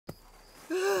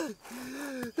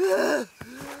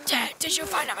Dad, did you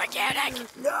find a mechanic?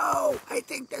 No, I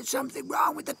think there's something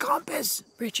wrong with the compass.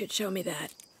 Richard, show me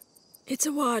that. It's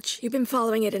a watch. You've been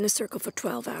following it in a circle for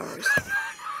 12 hours.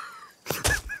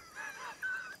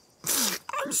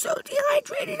 I'm so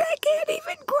dehydrated I can't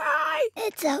even cry.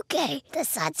 It's okay. The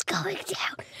sun's going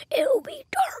down. It'll be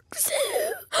dark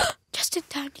soon. Just in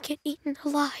time to get eaten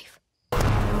alive.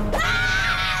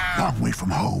 Long way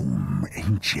from home,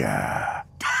 ain't ya?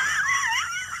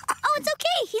 Oh, it's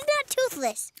okay. He's not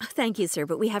toothless. Oh, thank you, sir,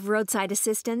 but we have roadside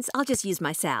assistance. I'll just use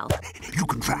my sal. You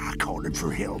can try calling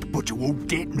for help, but you won't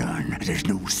get none. There's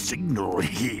no signal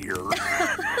here.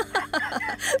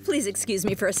 Please excuse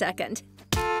me for a second.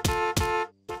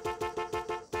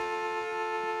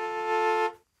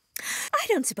 I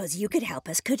don't suppose you could help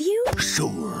us, could you?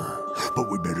 Sure, but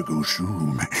we better go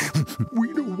soon.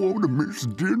 We don't want to miss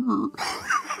dinner.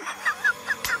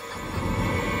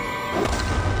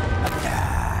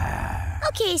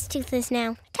 Okay, he's toothless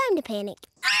now. Time to panic.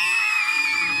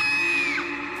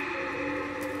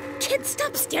 Kid,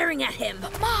 stop staring at him.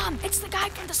 Mom, it's the guy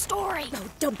from the story. Oh,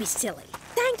 don't be silly.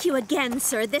 Thank you again,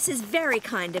 sir. This is very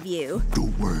kind of you.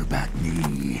 Don't worry about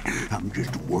me. I'm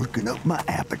just working up my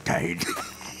appetite.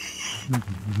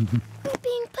 We're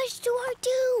being pushed to our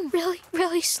doom. Really,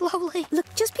 really slowly.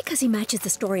 Look, just because he matches the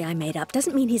story I made up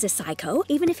doesn't mean he's a psycho,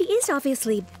 even if he is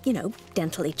obviously, you know,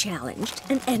 dentally challenged.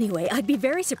 And anyway, I'd be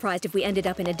very surprised if we ended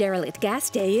up in a derelict gas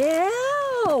station. Yeah,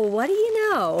 what do you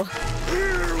know?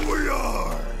 Here we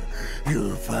are,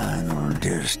 your final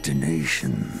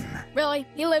destination. Really?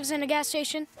 He lives in a gas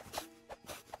station?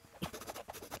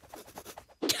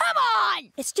 Come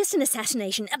on! It's just an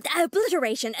assassination,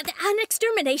 obliteration, an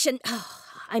extermination. Oh,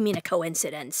 I mean a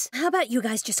coincidence. How about you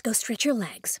guys just go stretch your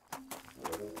legs?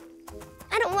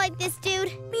 I don't like this,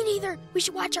 dude. Me neither. We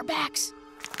should watch our backs.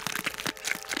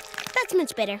 That's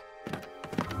much better.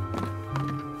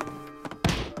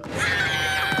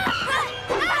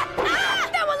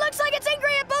 That one looks like it's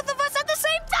angry at both of us at the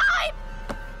same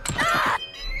time!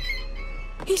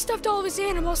 He stuffed all of his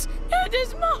animals and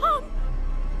his mom.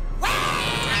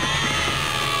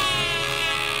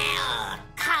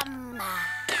 Come on.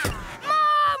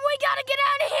 Mom, we gotta get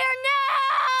out of here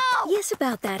now! Yes,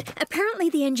 about that. Apparently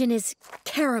the engine is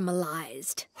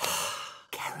caramelized.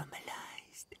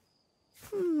 Caramelized.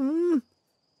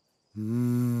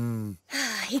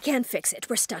 He can't fix it.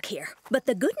 We're stuck here. But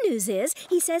the good news is,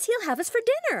 he says he'll have us for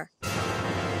dinner.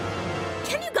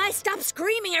 Can you guys stop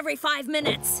screaming every 5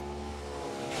 minutes?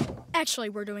 Actually,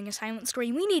 we're doing a silent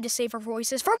scream. We need to save our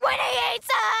voices for when he hates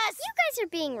us! You guys are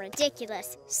being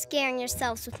ridiculous, scaring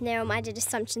yourselves with narrow-minded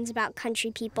assumptions about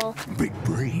country people. Big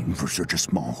brain for such a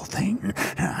small thing.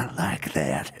 I like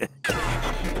that. We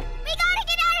gotta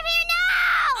get out of here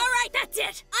now! All right, that's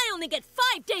it. I only get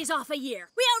 5 days off a year.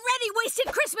 We already wasted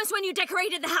Christmas when you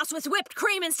decorated the house with whipped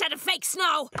cream instead of fake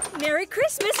snow. Merry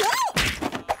Christmas.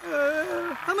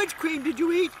 Oh! How much cream did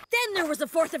you eat? Then there was the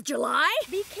 4th of July.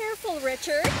 Be careful,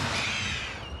 Richard.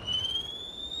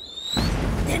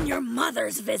 Then your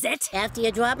mother's visit. After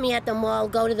you drop me at the mall,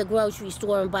 go to the grocery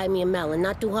store and buy me a melon.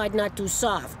 Not too hard, not too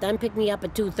soft. Then pick me up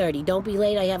at 2:30. Don't be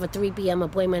late. I have a 3 p.m.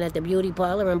 appointment at the beauty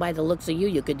parlor, and by the looks of you,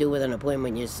 you could do with an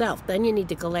appointment yourself. Then you need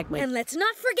to collect my... And let's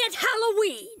not forget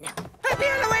Halloween. Happy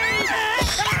Halloween!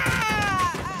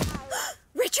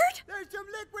 Richard? There's some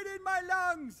liquid in my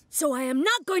lungs! So I am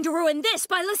not going to ruin this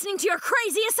by listening to your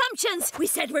crazy assumptions. We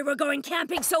said we were going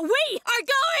camping, so we are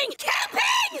going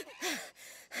camping!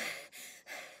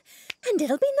 And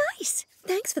it'll be nice.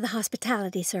 Thanks for the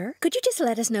hospitality, sir. Could you just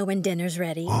let us know when dinner's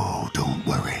ready? Oh, don't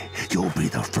worry. You'll be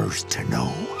the first to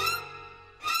know.